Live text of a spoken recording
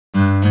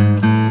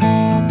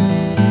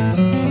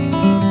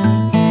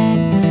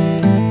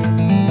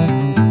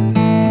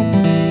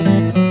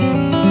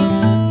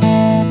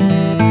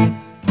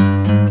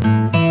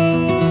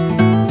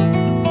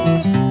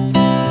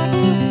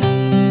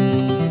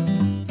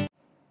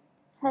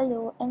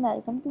Hello and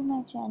welcome to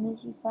my channel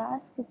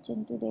Shifa's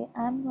Kitchen. Today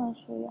I am going to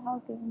show you how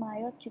to make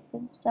Mayo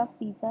chicken stuffed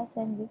pizza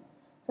sandwich.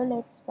 So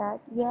let's start.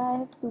 Here I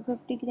have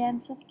 250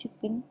 grams of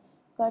chicken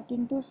cut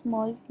into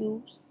small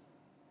cubes,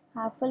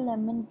 half a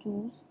lemon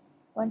juice,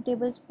 1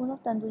 tablespoon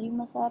of tandoori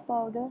masala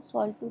powder,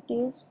 salt to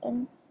taste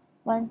and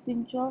 1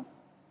 pinch of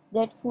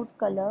red food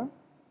color.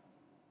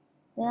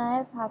 Then I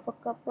have half a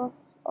cup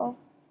of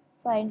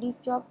finely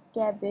chopped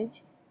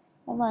cabbage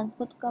and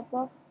 1/4 cup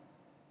of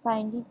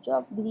finely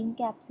chopped green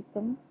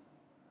capsicum,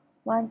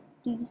 1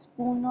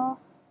 teaspoon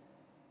of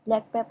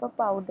black pepper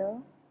powder,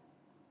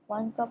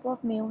 1 cup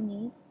of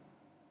mayonnaise,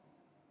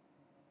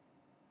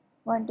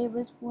 1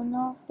 tablespoon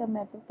of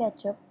tomato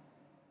ketchup,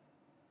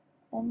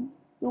 and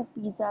 2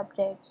 pizza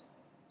breads.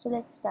 So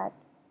let's start.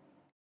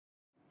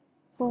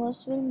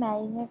 First, we'll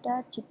marinate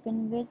our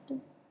chicken with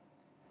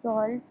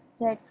salt,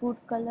 red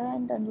food color,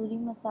 and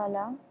tandoori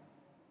masala.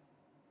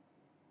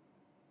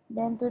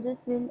 Then to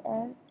this, we'll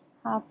add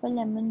half a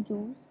lemon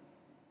juice,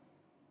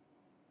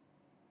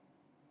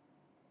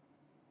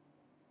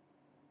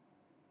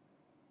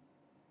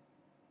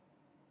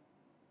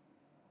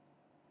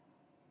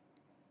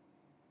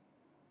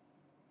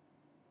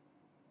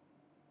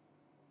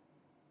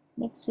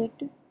 mix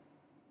it,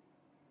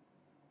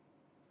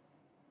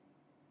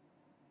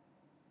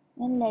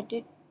 and let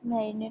it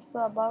marinate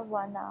for about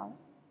 1 hour.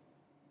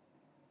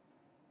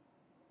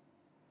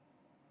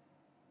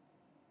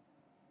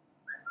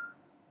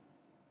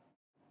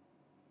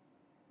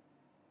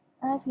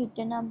 I've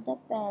heated up the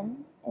pan.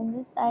 In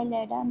this, I'll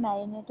add our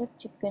marinated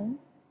chicken.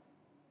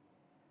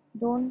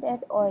 Don't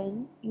add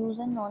oil, use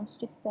a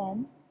non-stick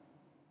pan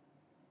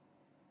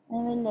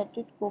and we'll let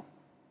it cook.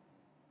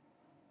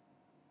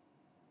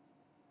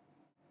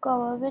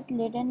 Cover with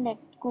lid and let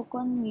it cook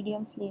on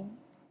medium flame.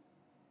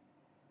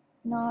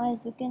 Now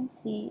as you can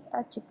see,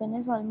 our chicken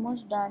is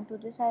almost done. To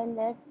this I'll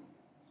add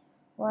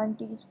 1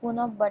 teaspoon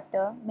of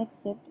butter,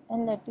 mix it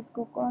and let it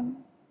cook on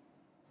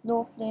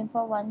slow flame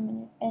for 1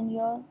 minute and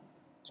your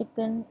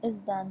chicken is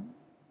done.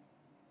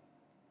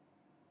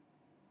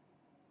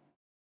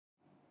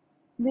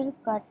 We'll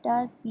cut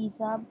our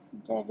pizza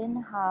bread in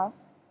half.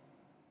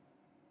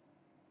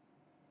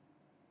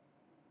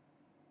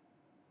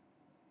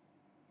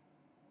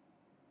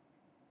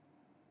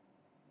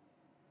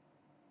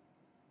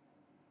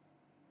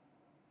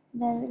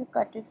 Then we'll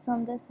cut it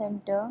from the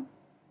center.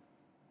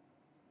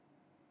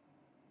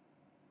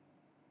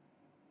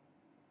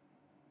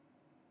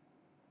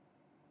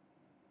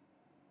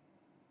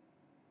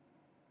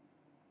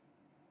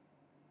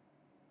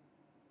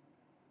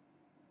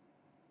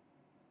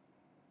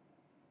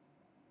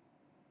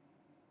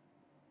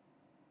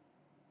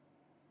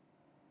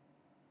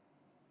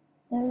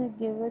 Then we'll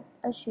give it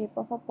a shape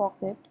of a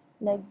pocket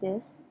like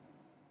this.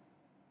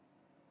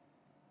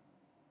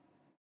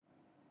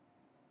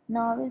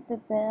 Now we'll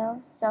prepare our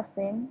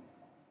stuffing.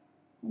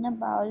 In a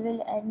bowl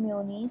we'll add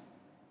mayonnaise.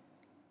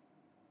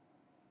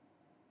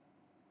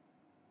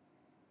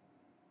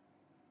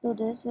 To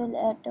this we'll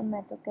add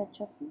tomato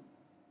ketchup.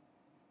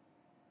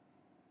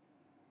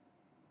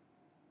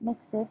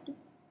 Mix it.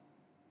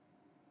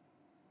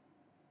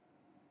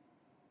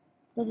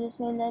 To this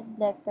we'll add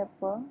black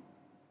pepper.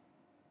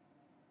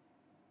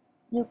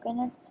 You can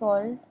add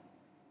salt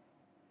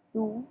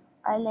too.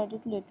 I'll add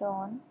it later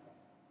on.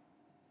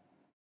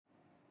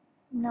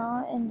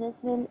 Now in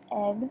this we'll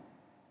add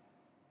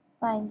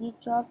finely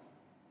chopped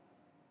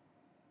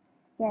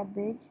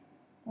cabbage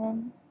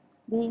and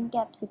green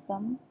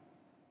capsicum.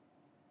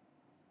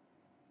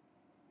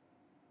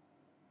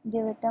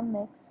 Give it a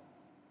mix.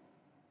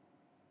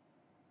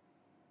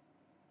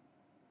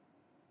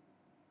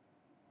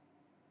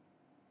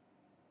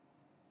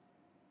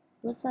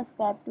 To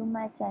subscribe to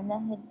my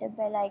channel, hit the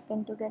bell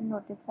icon to get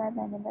notified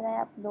whenever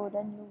I upload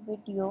a new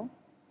video.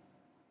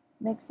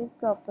 Mix it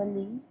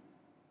properly.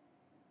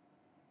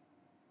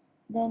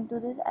 Then to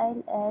this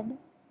I'll add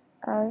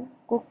our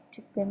cooked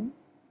chicken.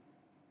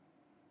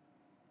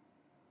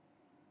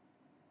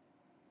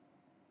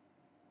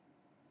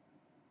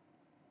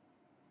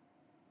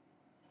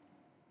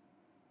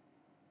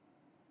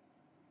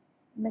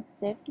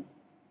 Mix it.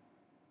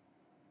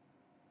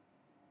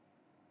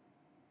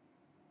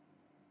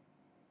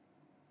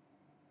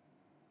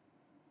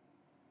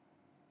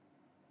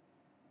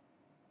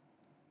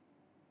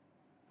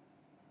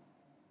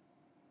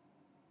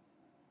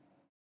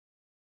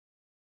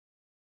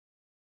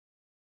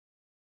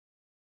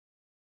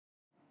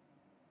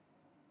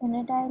 In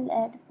it I'll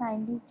add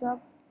finely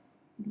chopped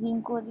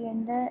green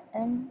coriander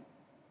and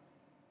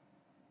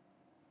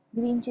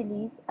green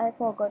chilies. I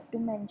forgot to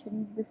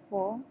mention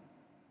before.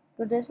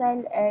 To this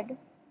I'll add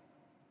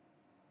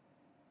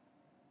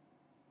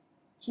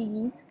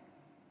cheese,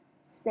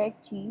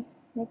 spread cheese.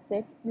 Mix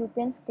it. You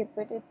can skip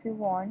it if you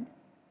want.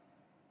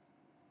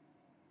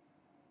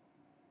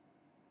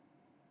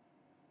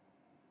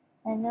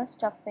 And your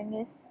stuffing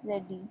is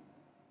ready.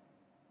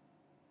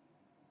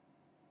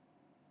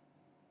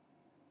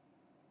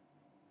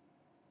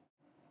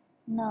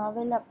 Now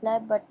we'll apply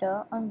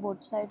butter on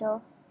both sides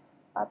of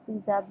our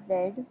pizza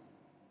bread.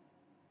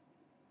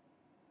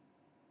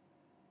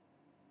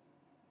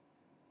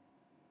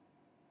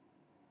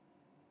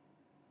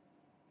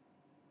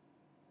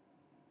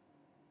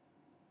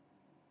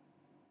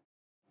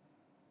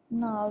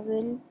 Now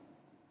we'll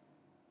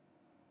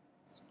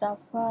stuff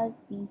our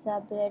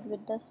pizza bread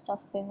with the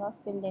stuffing or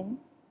filling.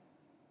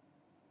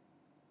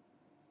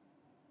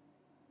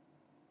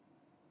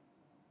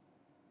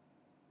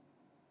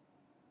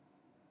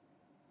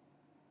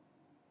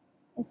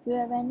 If you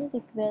have any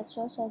requests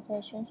or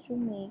suggestions to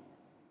make,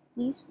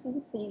 please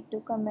feel free to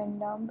comment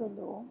down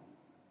below.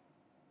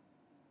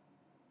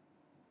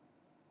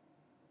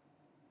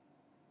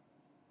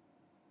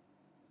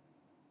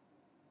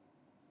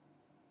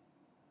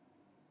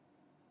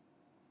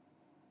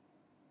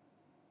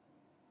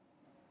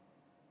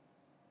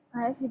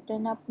 I have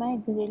heated up my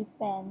grill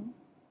pan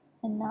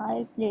and now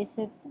I'll place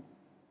it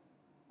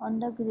on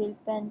the grill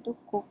pan to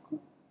cook.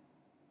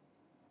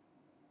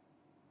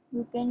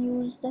 You can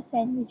use the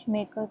sandwich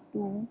maker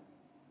too.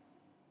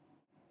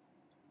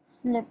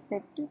 Flip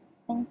it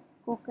and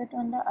cook it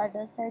on the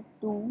other side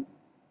too.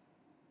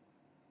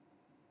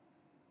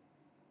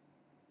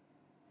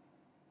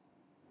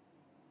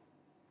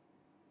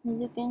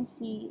 As you can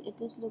see,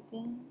 it is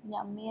looking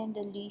yummy and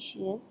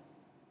delicious.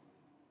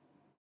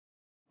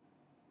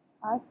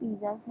 Our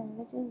pizza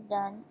sandwich is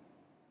done.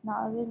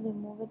 Now we'll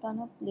remove it on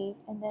a plate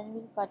and then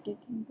we'll cut it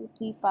into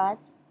 3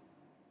 parts.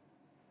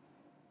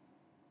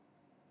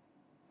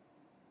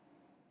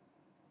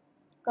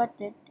 Cut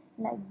it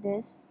like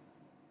this.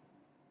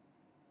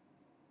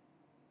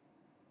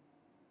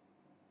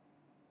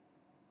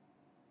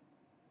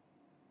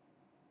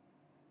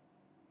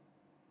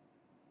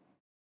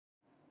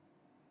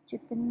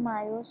 Chicken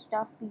mayo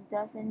stuffed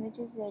pizza sandwich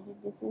is ready.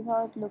 This is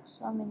how it looks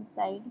from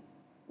inside.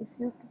 If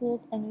you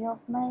create any of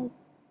my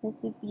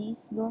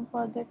recipes, don't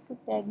forget to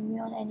tag me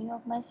on any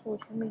of my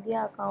social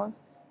media accounts,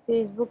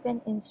 Facebook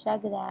and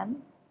Instagram.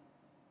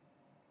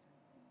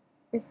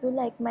 If you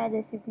like my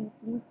recipe,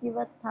 please give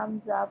a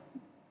thumbs up.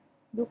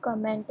 Do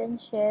comment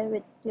and share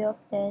with your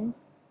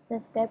friends.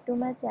 Subscribe to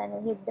my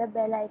channel. Hit the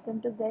bell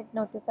icon to get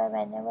notified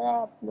whenever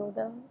I upload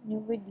a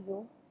new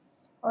video.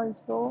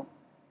 Also,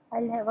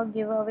 I'll have a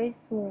giveaway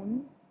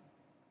soon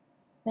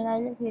when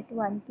I'll hit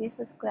 1K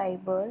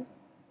subscribers.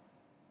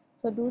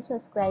 So do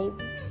subscribe.